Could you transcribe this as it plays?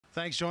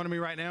Thanks. Joining me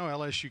right now,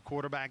 LSU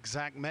quarterback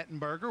Zach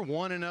Mettenberger,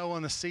 1-0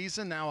 on the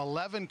season, now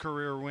 11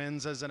 career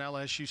wins as an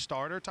LSU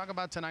starter. Talk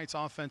about tonight's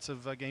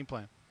offensive game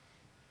plan.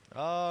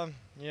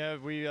 Yeah,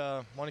 we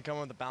want to come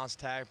with a balanced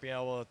attack, being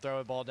able to throw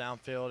the ball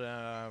downfield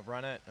and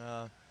run it.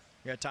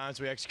 At times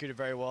we executed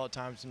very well, at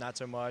times not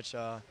so much.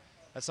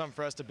 That's something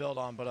for us to build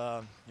on,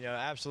 but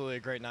absolutely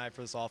a great night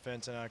for this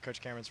offense and Coach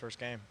Cameron's first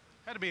game.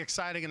 Had to be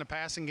exciting in the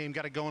passing game.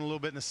 Got it going a little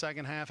bit in the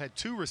second half. Had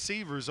two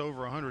receivers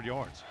over 100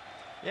 yards.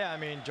 Yeah, I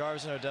mean,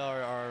 Jarvis and Odell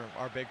are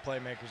our big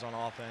playmakers on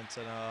offense,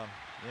 and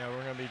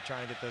we're going to be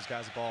trying to get those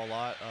guys the ball a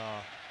lot.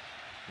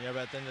 But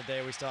at the end of the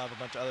day, we still have a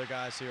bunch of other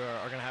guys who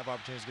are going to have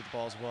opportunities to get the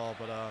ball as well.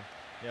 But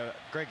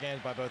great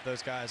games by both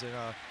those guys, and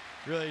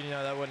really,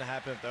 that wouldn't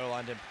have happened if the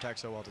O-line didn't protect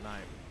so well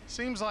tonight.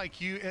 Seems like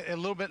you, a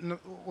little bit in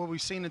what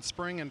we've seen in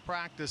spring and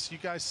practice, you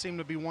guys seem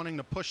to be wanting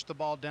to push the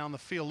ball down the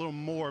field a little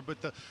more, but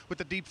with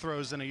the deep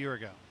throws than a year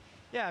ago.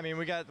 Yeah, I mean,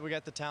 we got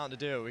the talent to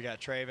do it. We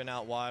got Traven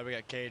out wide, we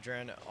got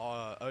Cadron,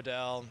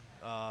 Odell,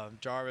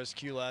 Jarvis,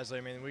 Q Leslie.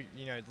 I mean,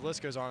 the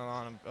list goes on and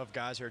on of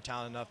guys who are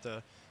talented enough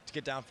to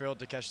get downfield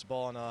to catch the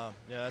ball, and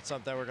that's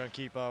something that we're going to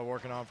keep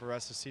working on for the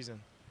rest of the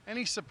season.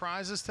 Any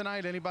surprises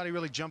tonight? Anybody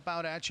really jump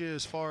out at you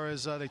as far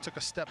as they took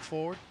a step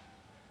forward?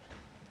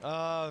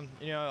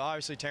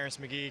 Obviously Terrence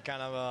McGee,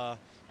 kind of,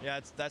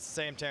 that's the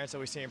same Terrence that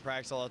we see in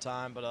practice all the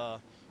time. But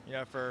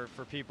for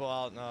people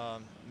out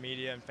in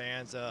media and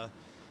fans,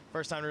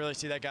 first time to really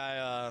see that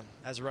guy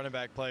as a running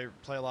back play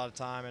a lot of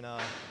time, and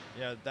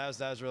that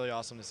was really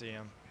awesome to see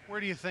him. Where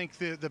do you think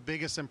the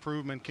biggest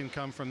improvement can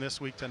come from this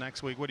week to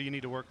next week? What do you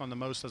need to work on the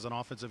most as an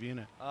offensive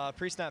unit?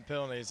 Pre-snap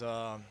penalties.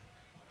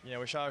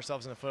 We shot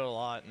ourselves in the foot a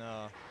lot,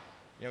 and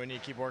we need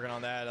to keep working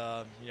on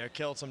that.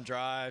 Killed some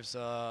drives.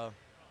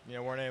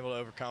 Weren't able to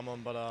overcome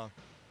them, but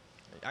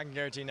I can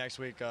guarantee next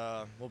week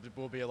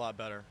we'll be a lot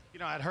better.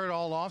 I'd heard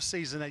all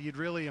offseason that you'd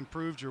really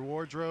improved your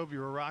wardrobe. You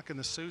were rocking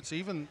the suits,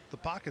 even the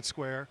pocket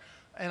square,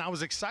 and I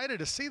was excited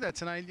to see that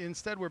tonight.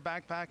 Instead, we're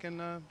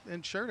backpacking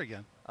in shirt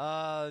again. They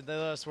let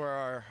us wear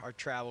our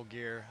travel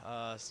gear,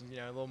 a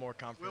little more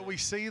comfortable. Will we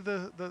see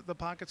the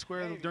pocket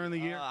square Maybe. During the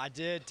year? I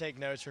did take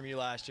notes from you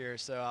last year,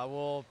 so I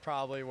will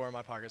probably wear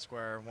my pocket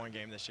square one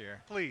game this year.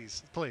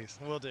 Please.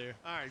 Will do.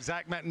 All right,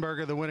 Zach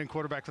Mettenberger, the winning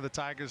quarterback for the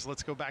Tigers.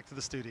 Let's go back to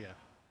the studio.